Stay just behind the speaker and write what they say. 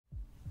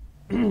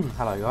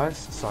Hello guys,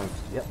 so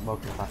yep,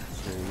 welcome back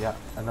to yet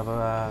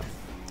another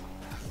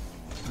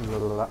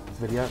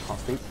video, can't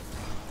speak.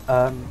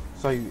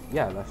 So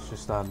yeah, let's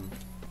just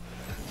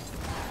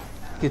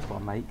good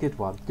one mate, good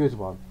one,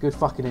 good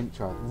fucking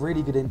intro,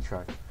 really good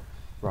intro.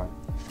 Right,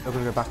 I'm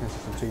gonna go back into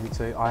some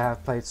 2v2. I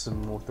have played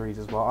some more 3s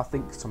as well. I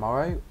think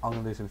tomorrow I'm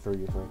gonna do some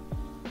 3v3.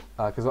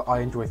 Because I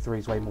enjoy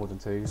 3s way more than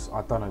 2s.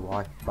 I don't know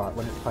why, but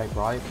when it's played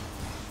right,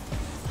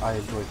 I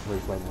enjoy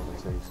 3s way more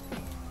than 2s.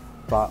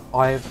 But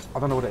I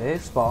don't know what it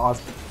is, but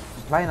I've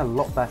been playing a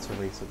lot better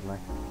recently.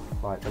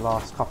 Like the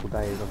last couple of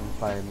days I've been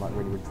playing like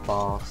really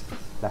fast,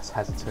 less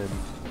hesitant.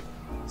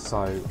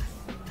 So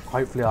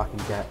hopefully I can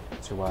get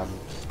to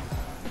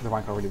the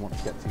rank I really want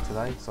to get to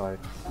today. So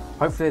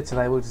hopefully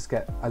today we'll just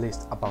get at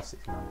least above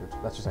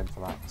 1600. Let's just aim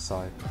for that.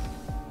 So,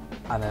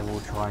 and then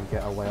we'll try and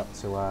get our way up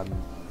to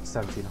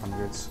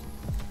 1700s.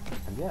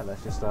 And yeah,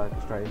 let's just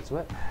get straight into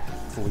it.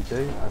 Before we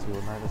do, as we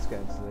all know, let's get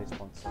into today's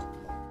sponsor.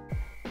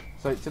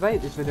 So today,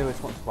 this video is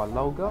sponsored by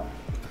Lolga.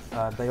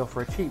 They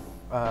offer a cheap,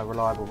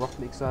 reliable Rocket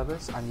League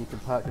service, and you can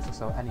purchase or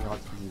sell any item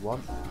you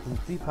want. When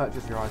you do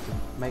purchase your item,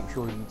 make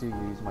sure you do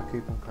use my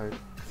coupon code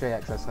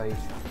JXSH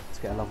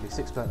to get a lovely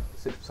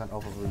 6%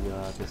 off of the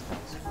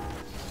discounts.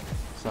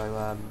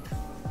 So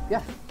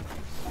yeah,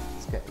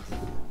 let's get into it.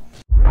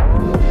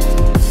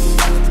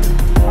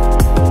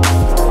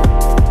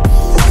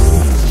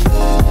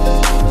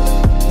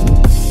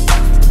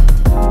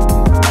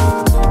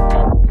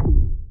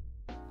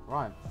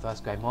 Right,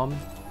 first game on.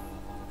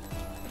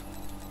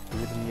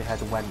 Live in your head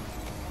when.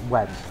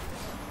 Right,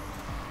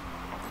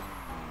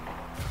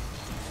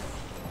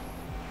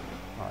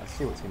 let's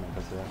see what teammate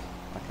does here.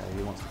 Okay,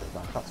 he wants to get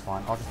back, that's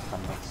fine. I'll just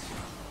defend this.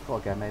 Go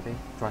again maybe.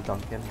 Try and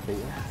dunk him, beat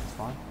him, that's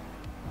fine.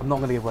 I'm not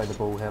going to give away the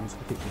ball here, I'm just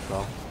going to keep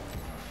control.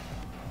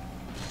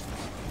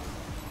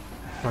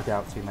 Try to get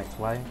out teammate's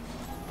way.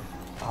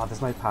 Ah,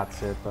 there's no pads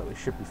here, but it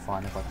should be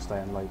fine if I can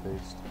stay in low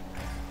boost.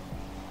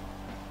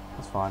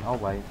 That's fine, I'll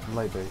wait. I'm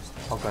low boost.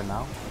 I'll go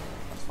now.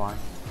 That's fine.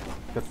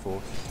 Good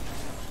force.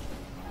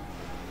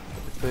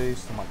 Good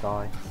boost, I might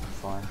die. That's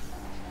fine.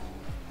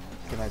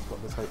 Teammate's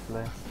got this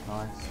hopefully.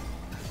 Nice.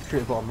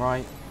 Shoot at bottom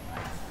right.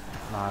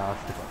 No, I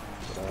should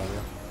have got it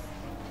earlier.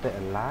 Bit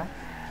of lag.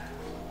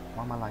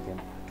 Why am I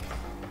lagging?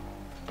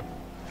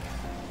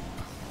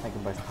 Make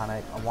them both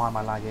panic. Why am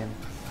I lagging?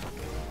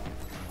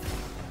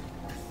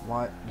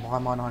 Why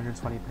am I on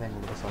 120 ping all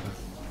of a sudden?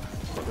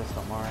 Got this,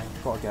 don't worry.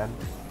 Got again.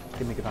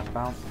 Give me a good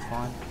bounce, it's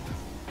fine.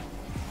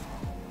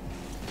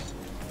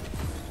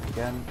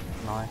 Again,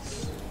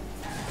 nice.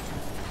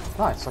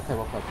 Nice, okay,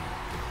 well played.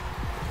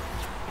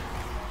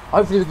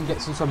 Hopefully we can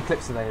get some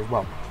clips today as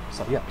well.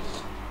 So yeah,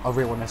 I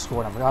really want to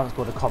score now. I haven't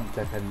scored a comp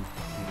clip in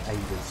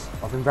ages.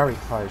 I've been very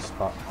close,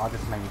 but I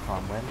just mainly try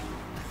and win.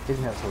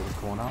 Didn't hit till this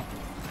corner.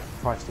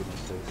 Tried to do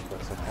this boost, but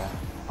it's okay.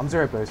 I'm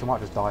 0 boost, I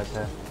might just dive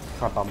here.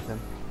 Try to bump him.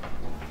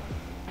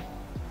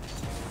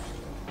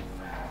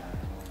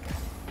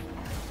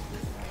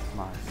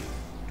 Nice.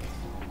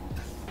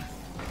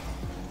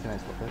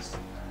 Teammate's got this.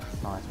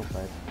 Nice, well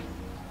played.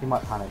 He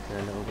might panic here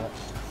a little bit.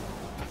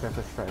 Go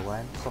for straight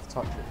away. Soft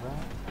touch it there.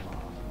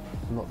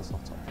 Not the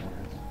soft touch one.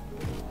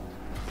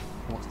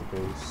 He wants the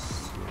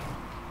boost.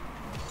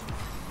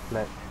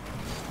 Flip.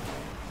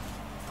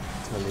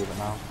 To leave it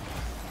now.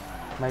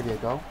 Maybe a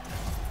goal.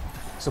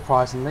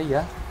 Surprisingly,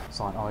 yeah.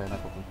 Sign. Oh yeah, no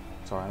problem.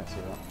 Sorry, I didn't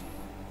see that.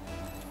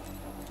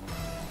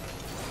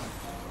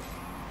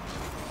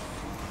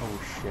 Oh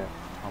shit.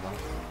 Oh well.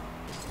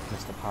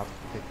 Missed the pad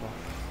particular.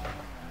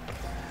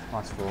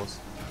 Nice force.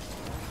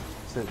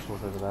 Still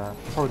force over there. I'm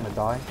probably gonna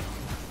die.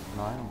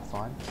 No, I'm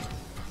fine.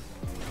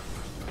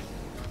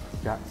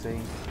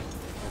 Jaxie,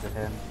 over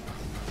him.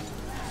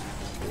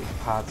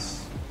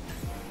 Pads.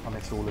 I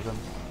missed all of them.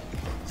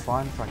 It's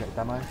fine, try and get a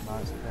demo. No,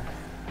 it's okay.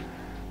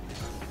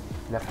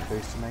 Left the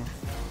boost to me.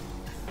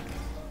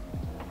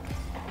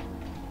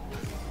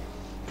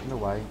 No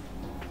way.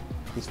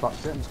 He's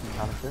fucked it, I'm just gonna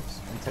panic this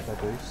and take their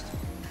boost.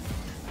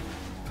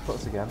 Put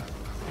us again.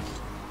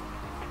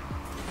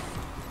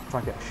 Try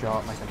and get a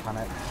shot, make them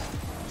panic.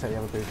 Take the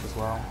other boost as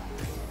well.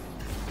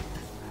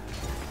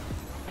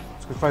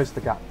 Just gonna close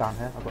the gap down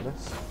here, I've got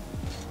this.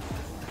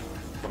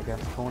 Got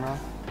against the corner.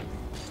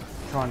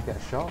 Try and get a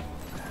shot.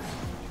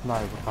 No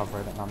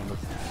recovery, that none of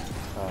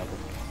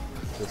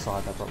the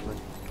side there properly.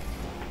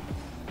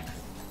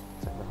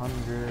 Take the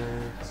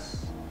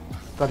hundreds.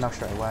 Got enough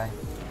straight away,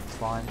 it's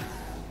fine.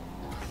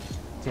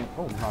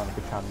 Oh no,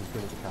 good challenge,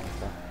 really good challenge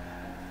there.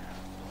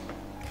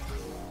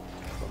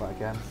 Got that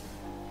again.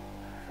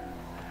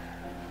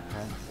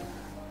 Okay.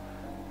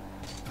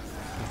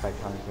 Fake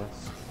challenge this.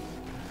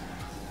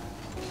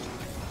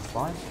 It's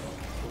fine.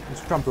 I'm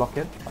just try and block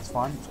it, that's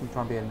fine. I'm just going to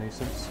try and be a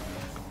nuisance.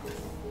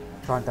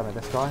 Try and demo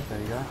this guy, there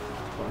you go.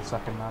 Got a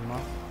second man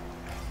mark.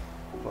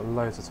 Got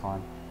loads of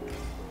time.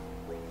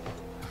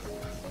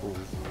 Ooh.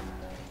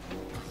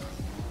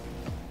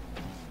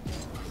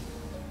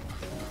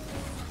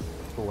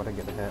 Oh, I didn't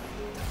get the hit.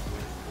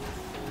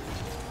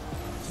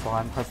 It's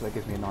fine, hopefully it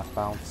gives me a nice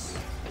bounce.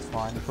 It's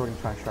fine, he's probably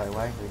trying straight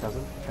away, but he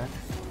doesn't, okay.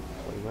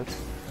 Thought he would,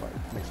 but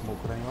it makes him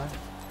awkward anyway.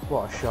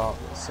 What a shot.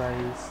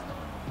 Save.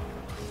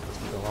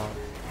 Go on.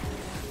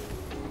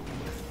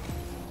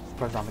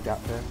 Close down the gap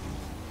here.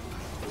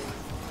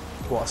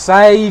 What a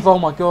save! Oh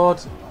my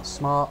god. That's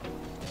smart.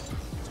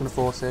 Just going to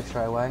force here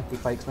straight away. He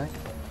fakes me.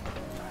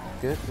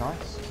 Good,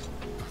 nice.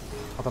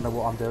 I don't know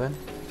what I'm doing.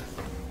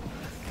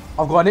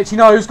 I've got an itchy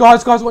nose,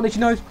 guys, I've got an itchy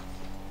nose.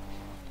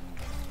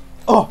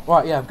 Oh,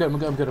 right, yeah, I'm good,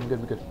 I'm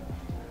good.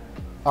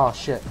 Oh,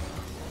 shit.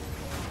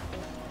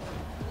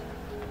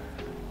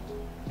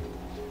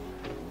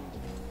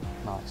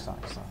 Nice.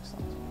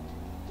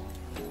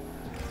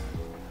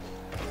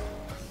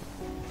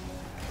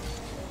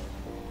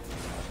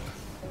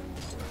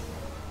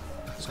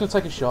 Just gonna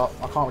take a shot.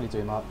 I can't really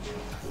do much.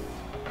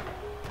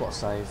 Got a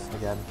save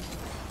again.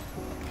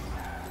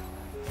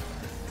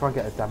 Try and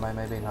get a demo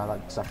maybe. No,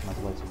 that second has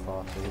way too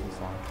far, so you'll be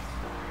fine.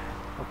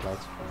 Well played.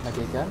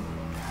 Maybe again.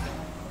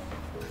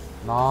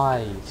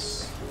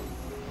 Nice.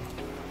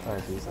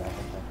 Very easy there.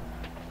 Okay.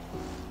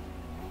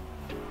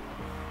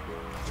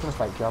 Just gonna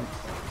fake jump.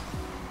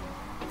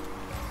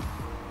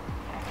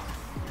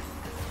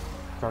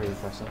 Very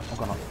impressive. I've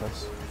gone up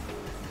this.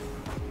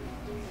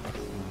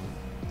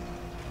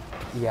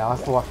 Yeah, I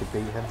thought I could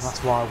beat him.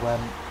 That's why I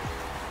went.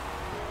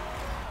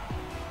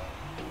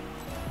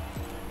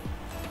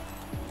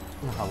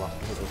 How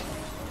lucky it is.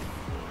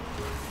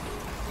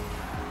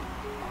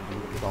 I'm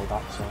going to get the goal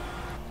back, so.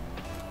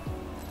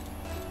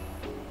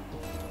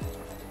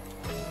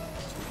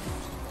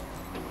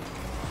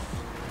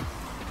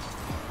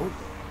 Ooh.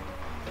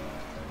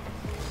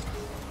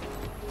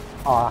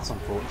 Oh, that's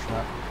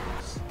unfortunate.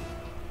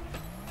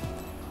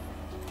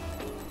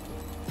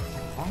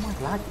 Why am I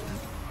lagging?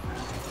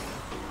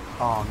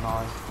 Oh no.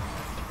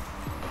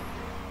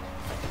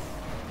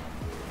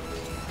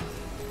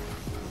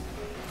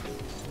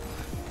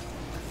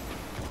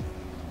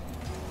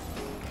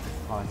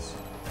 Nice.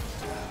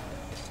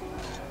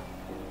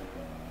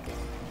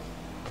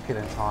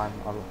 Killing time,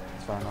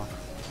 it's fair enough.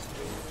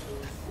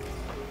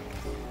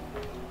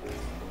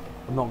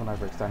 I'm not going to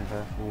overextend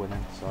here, we're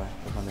winning, so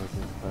there's no need for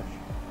me to push.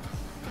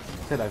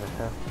 Still over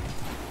here.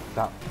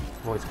 That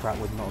voice crack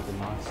would not have been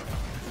nice.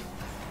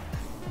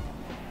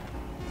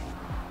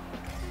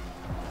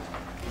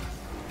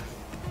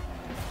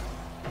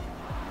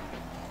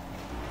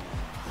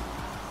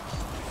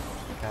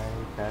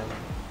 Okay.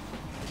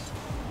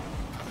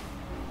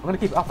 I'm going to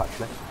keep it up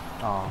actually.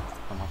 Oh,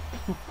 come on.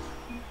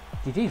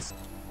 GG's.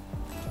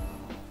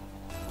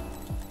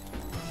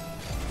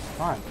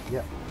 Alright,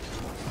 yep.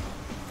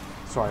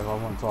 Sorry, I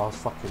was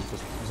fucking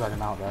just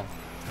zoning out there.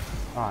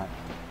 Alright.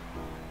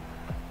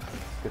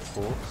 Good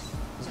force.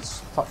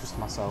 Just touch this to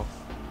myself.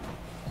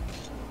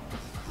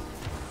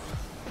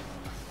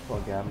 Go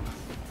again.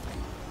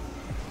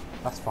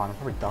 That's fine, I'll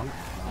probably dunk.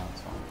 No,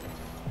 that's fine.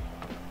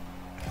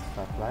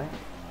 Fair play.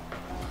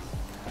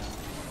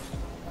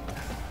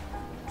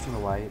 Just gonna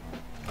wait.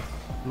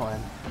 Not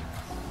in.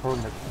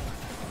 Probably gonna.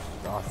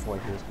 Oh, I thought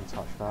he was gonna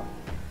touch that.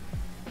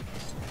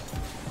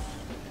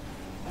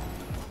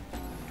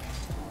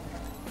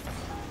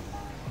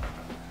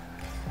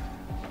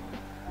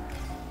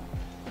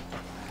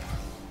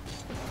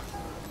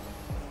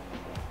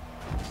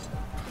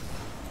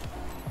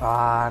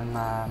 Ah,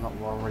 nah, not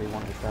what I really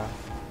wanted there.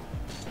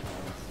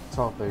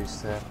 12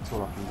 boost here, that's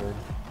all I can do.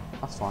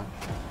 That's fine.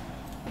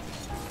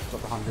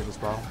 Got the 100 as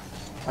well.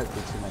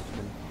 Hopefully teammates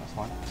win, that's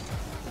fine.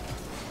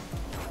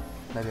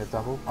 Maybe a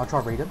double. I'll try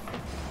read him.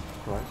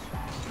 Close.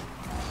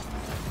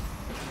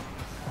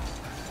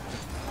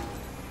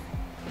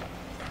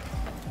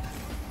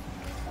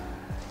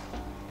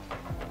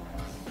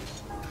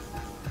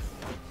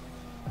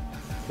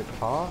 Good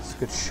pass,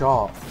 good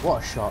shot.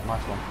 What a shot,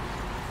 nice one.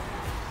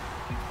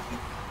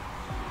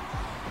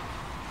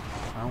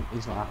 Oh,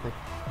 he's not happy.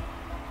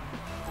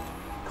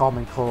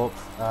 Carmen Corp,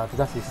 they're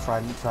definitely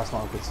French, that's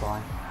not a good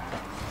sign.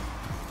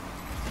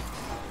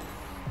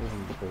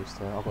 Even the boost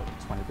here, I've got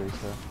 20 boost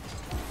here.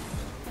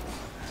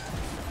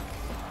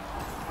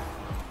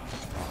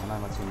 Oh, I know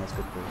my team has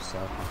good boost, so I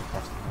can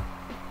trust them.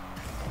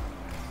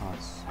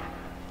 Nice.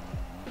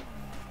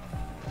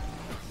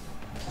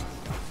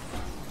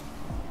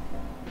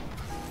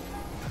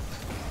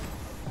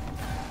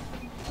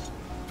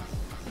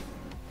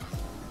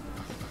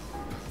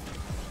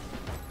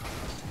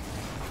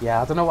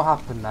 Yeah, I don't know what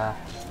happened there.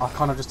 I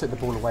kind of just took the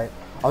ball away.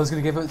 I was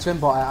going to give it to him,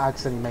 but I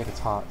accidentally made a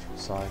touch,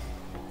 so. Well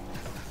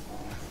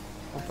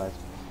played.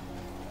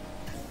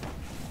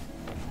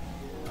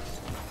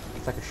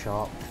 Take a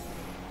shot,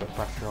 put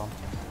pressure on.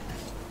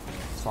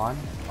 It's fine.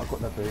 I've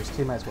got the boost.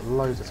 Teammates got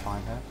loads of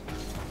time here.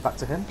 Back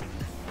to him.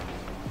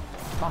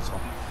 Nice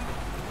one.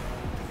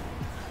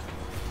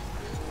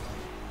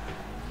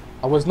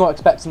 I was not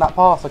expecting that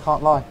pass, I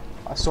can't lie.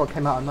 I saw it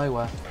came out of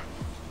nowhere.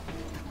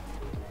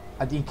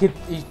 And he did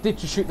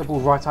just shoot the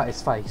ball right at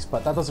his face,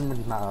 but that doesn't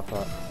really matter,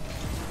 but...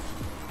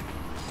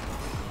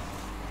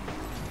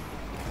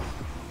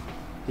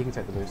 He can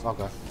take the boost, I'll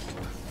go.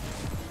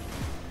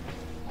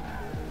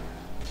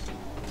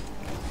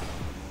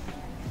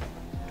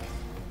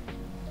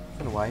 Just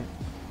gonna wait.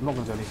 I'm not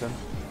gonna do anything.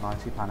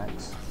 Nice, he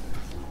panics.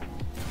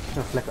 Just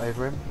gonna flick it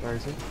over him. Where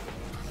is he?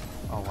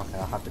 Oh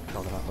had the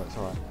control of that, but it's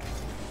alright.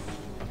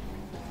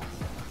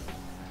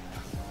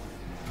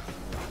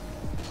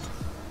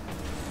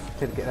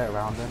 Couldn't get that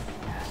around him.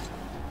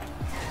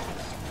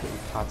 Get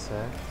these pads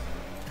here.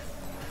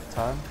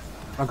 Turn.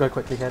 I'll go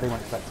quickly here, they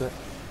won't expect it.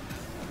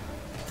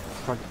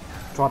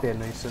 Try to be a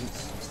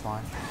nuisance, it's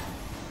fine.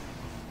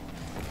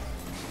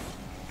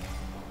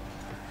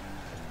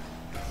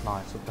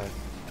 Nice, okay.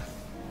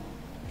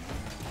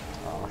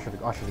 Oh, I should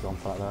have gone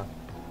for that there.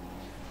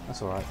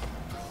 That's alright.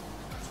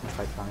 Just gonna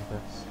fake tank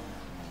this.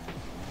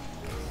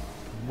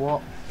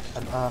 What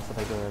on earth are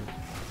they doing?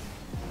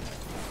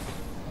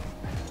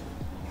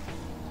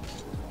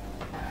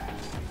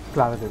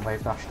 Glad I didn't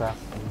wave dash there.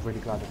 I'm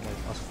really glad I didn't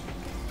wave. I was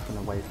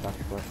gonna wave dash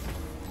for it.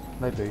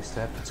 No boost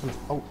here. It's gonna.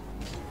 Oh!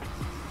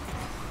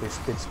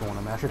 Boost did spawn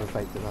on me. I should have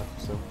faked it though,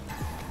 so.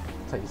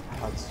 Take these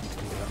pads and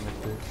get that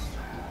mid boost.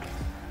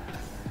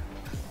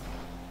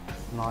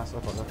 Nice,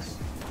 I've got this.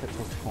 Hit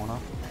towards the corner.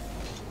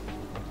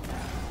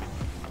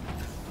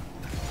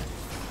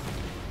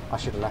 I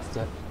should have left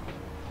it.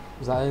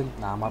 Was that in?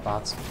 Nah, my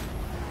bad.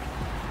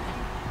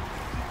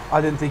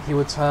 I didn't think he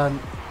would turn.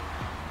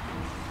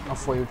 I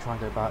thought he would try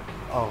and go back.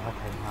 Oh,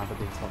 okay, now they're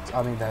being fucked.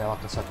 I mean, they,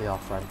 like I said, they are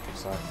French,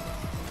 so.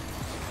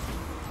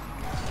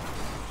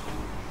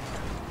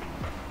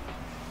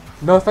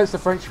 No offense to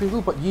French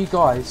people, but you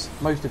guys,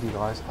 most of you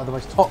guys, are the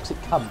most toxic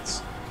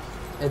cunts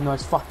in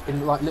those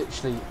like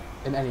literally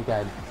in any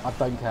game. I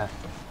don't care.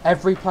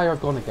 Every player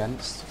I've gone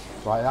against,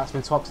 right, that's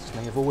been toxic to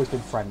me, have always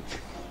been French.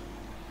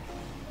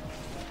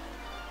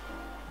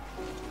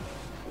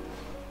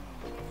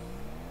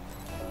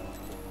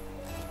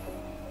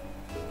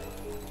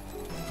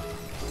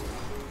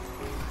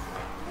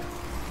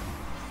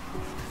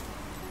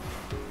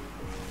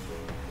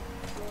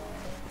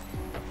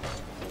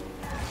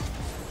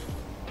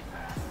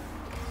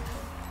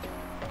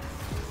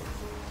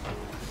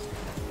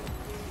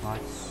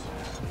 Nice.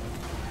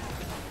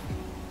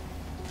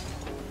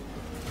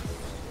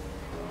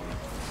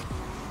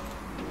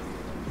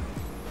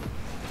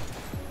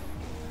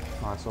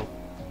 Nice, all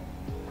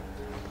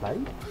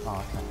played?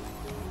 Oh, okay.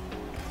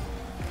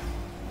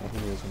 Yeah,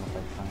 he was on the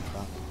fake tank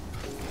that.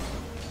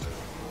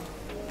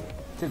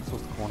 Didn't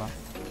towards the corner.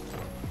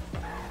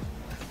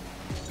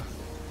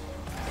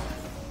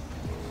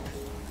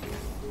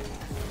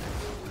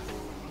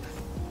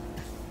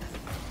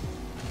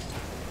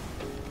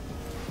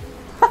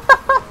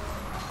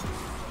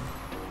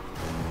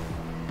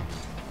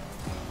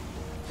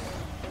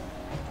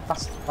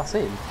 That's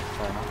it.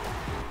 Fair enough.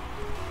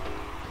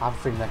 I have a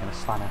feeling they're going to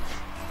Spanish.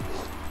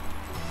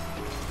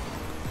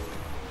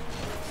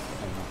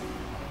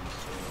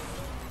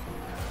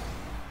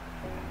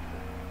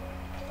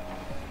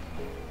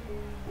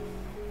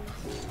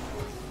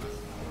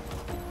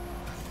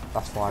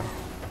 That's fine.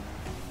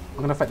 I'm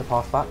going to fake the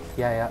pass back.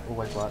 Yeah,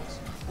 always works.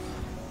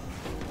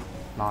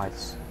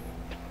 Nice.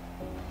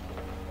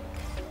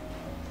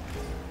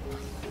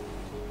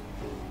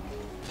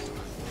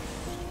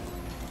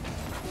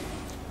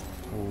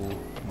 Ooh,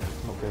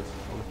 not good.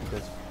 Not looking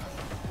good.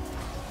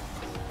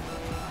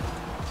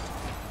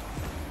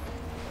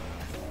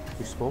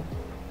 You spawn?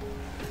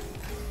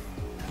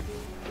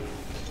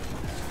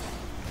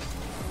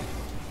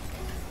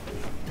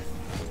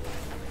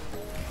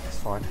 It's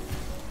fine.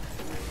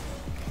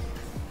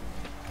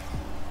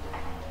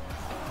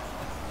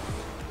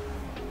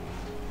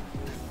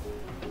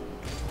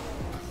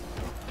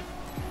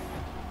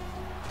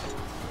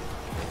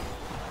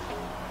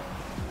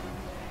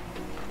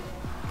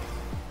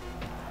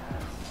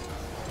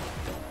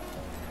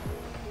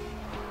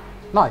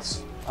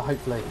 Nice.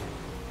 Hopefully.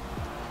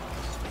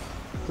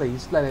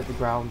 Please, let it hit the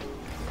ground.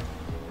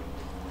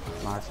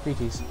 Nice.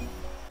 GG's.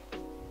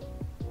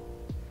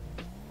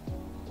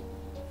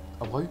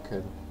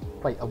 Awoken?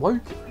 Wait,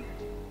 Awoken?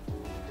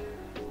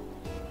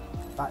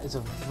 That is a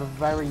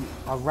very...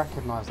 I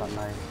recognise that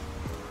name.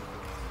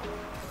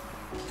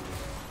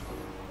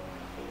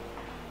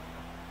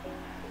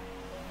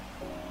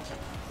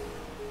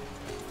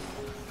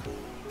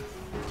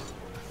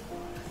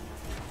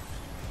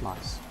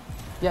 Nice.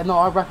 Yeah, no,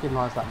 I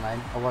recognise that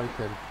name,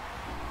 Awoken.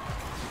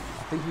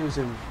 I think he was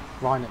in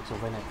Rhinix or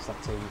Linux,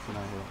 that team, if you know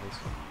who it is.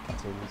 That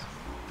team is.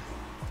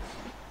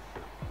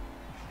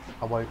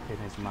 Awoken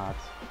is mad.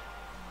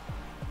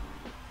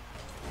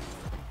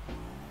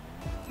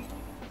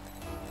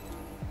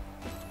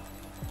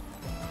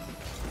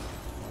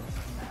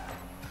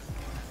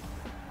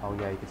 Oh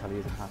yeah, you can tell he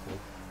isn't happy.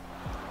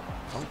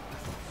 Oh.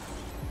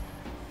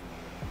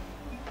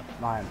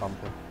 No, I ain't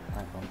bumping. I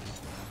ain't bumping.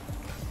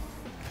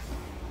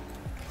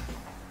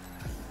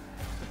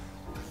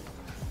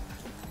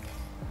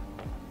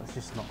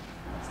 It's just not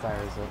fair,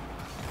 is it?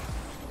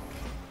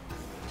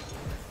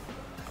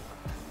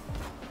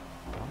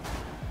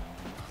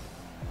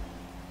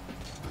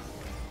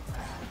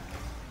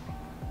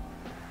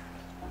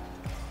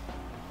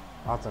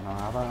 I don't know.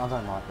 I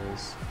don't like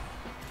these.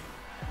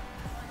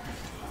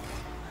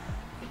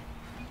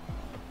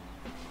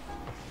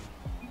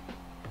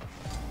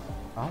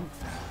 Oh,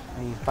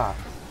 and he's back.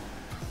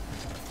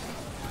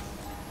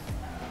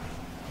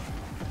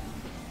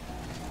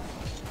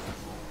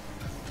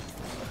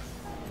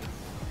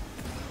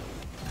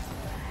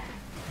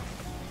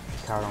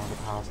 just carry on with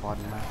the power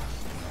sliding there.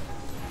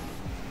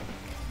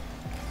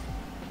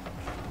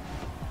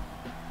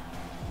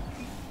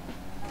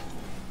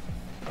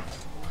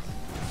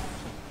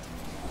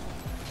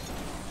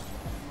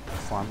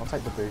 Fine, I'll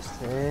take the boost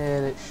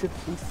here. It should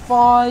be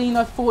fine.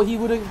 I thought he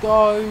wouldn't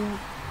go.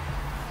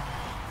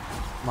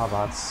 My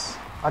bad.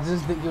 I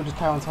just think you'll just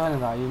carry on turning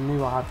that. You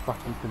knew I had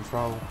fucking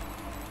control.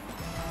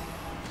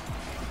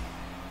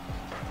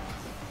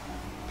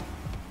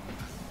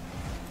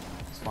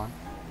 It's fine.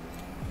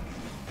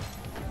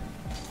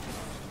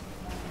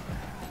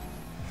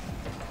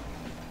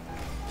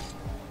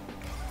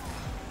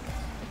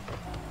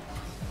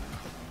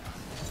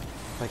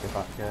 Take it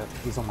back here.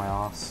 He's on my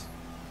ass.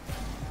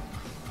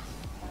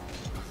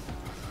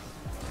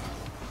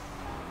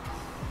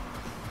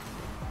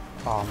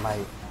 Oh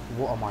mate,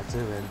 what am I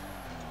doing?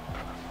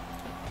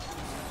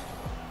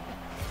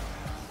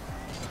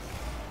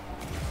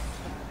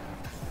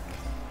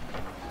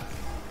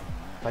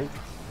 Wait,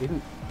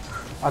 didn't...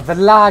 the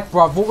lag,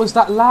 bruv, what was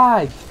that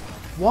lag?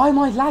 Why am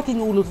I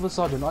lagging all of a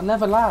sudden? I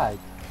never lag.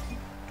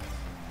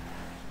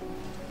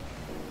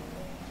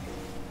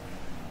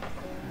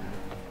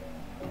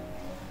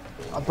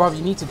 Bruv,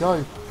 you need to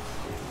go.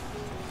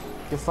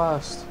 You're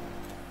first.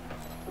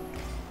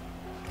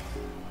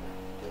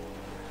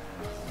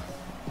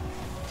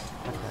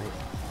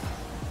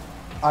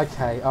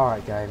 Okay,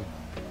 alright game.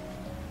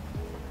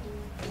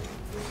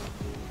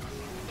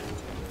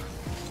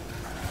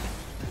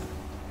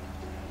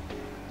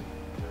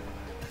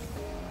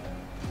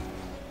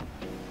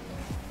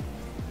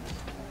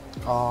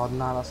 Oh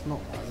no, that's not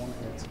what I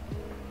wanted.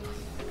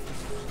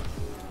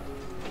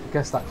 I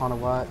guess that kind of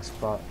works,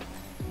 but...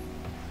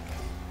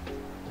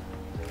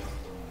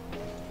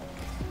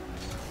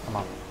 Come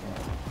on.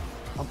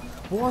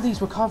 What are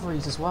these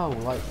recoveries as well?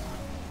 Like,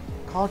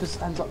 car just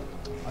ends up...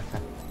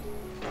 Okay.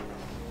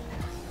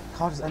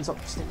 Car just ends up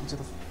sticking to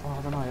the... Oh,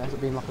 I don't know, it ends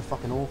up being like a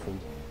fucking awful.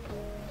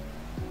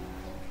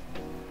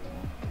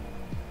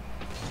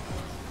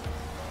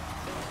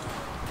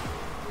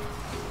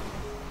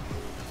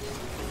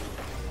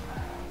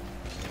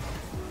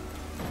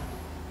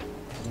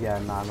 Yeah,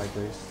 nah, no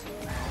boost.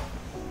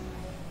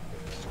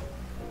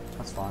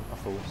 That's fine, I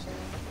forced.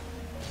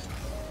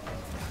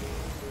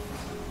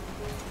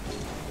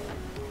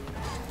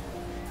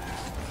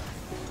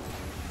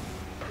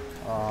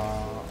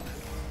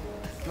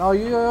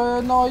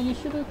 No, you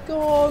should have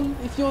gone.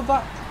 If you're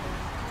that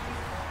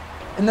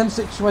in them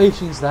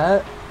situations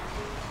there,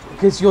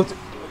 because you're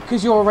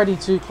already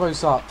too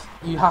close up,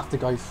 you have to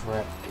go for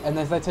it. And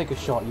if they take a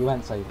shot, you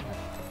ain't saving it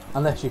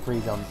unless you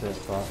pre-jumped it.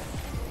 But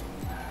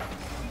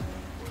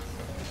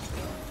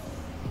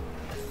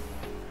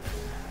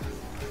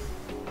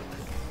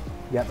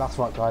yeah, that's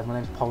right, guys. My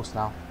name's Pulse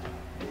now.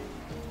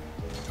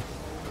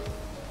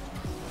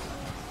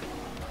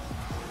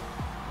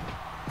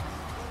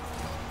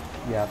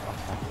 Yeah,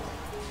 okay.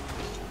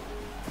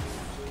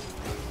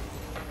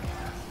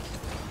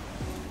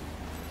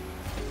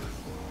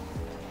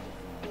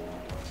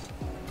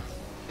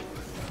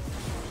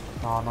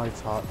 Oh, no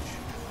touch.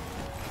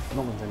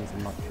 Not going to do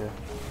anything much here.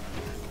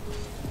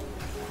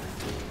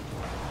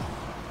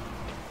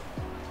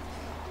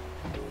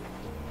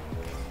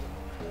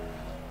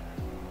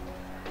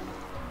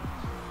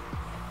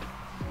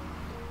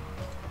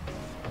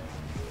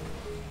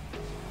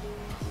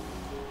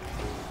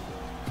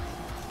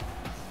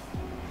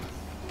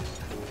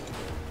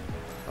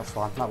 That's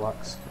fine, that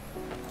works.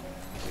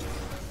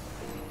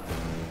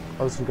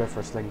 I was going to go for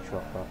a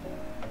slingshot, but...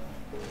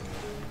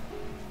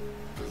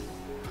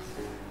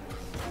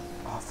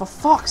 Oh, for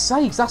fuck's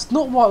sakes, that's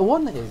not what I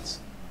wanted!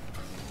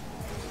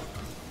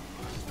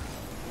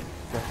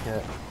 Check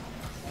it.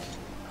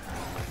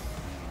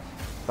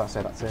 That's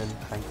it, that's in,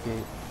 thank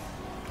you.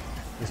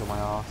 He's on my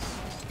arse.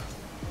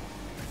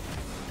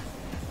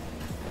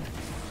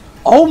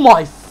 Oh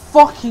my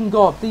fucking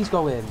god, please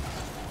go in!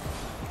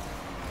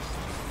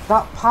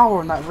 That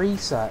power and that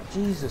reset,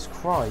 Jesus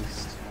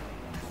Christ.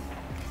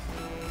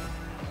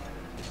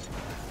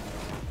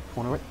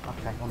 Corner it?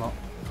 Okay, or not.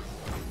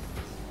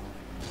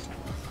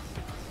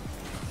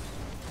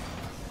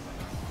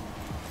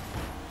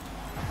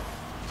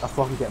 I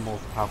thought I could get more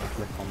of a powerful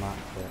flick on that,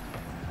 but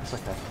it's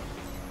okay.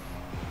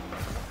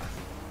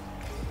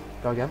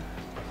 Go again?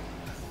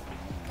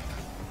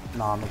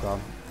 No, I'm not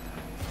done.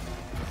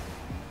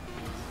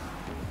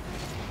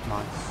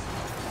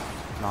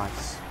 Nice.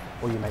 Nice.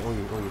 All you, mate, all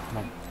you, come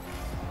on.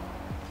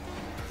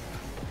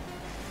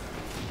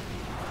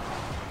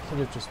 Could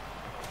have just...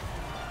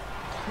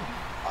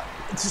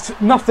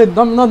 Nothing,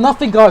 no,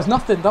 nothing, guys,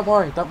 nothing. Don't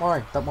worry, don't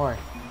worry, don't worry.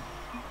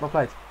 Well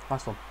played,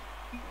 nice one.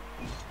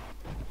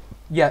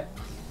 Yeah.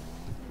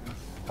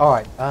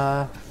 Alright,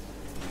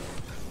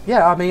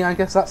 yeah, I mean, I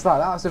guess that's that.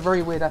 That was a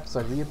very weird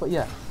episode, but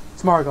yeah.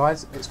 Tomorrow,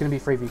 guys, it's going to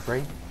be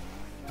 3v3.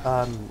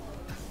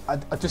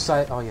 I just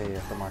say... Oh, yeah,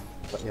 don't worry.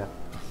 But yeah.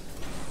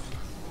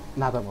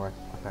 Nah, don't worry.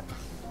 Okay.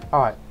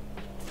 Alright.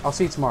 I'll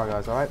see you tomorrow,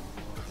 guys, alright?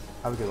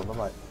 Have a good one.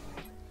 Bye-bye.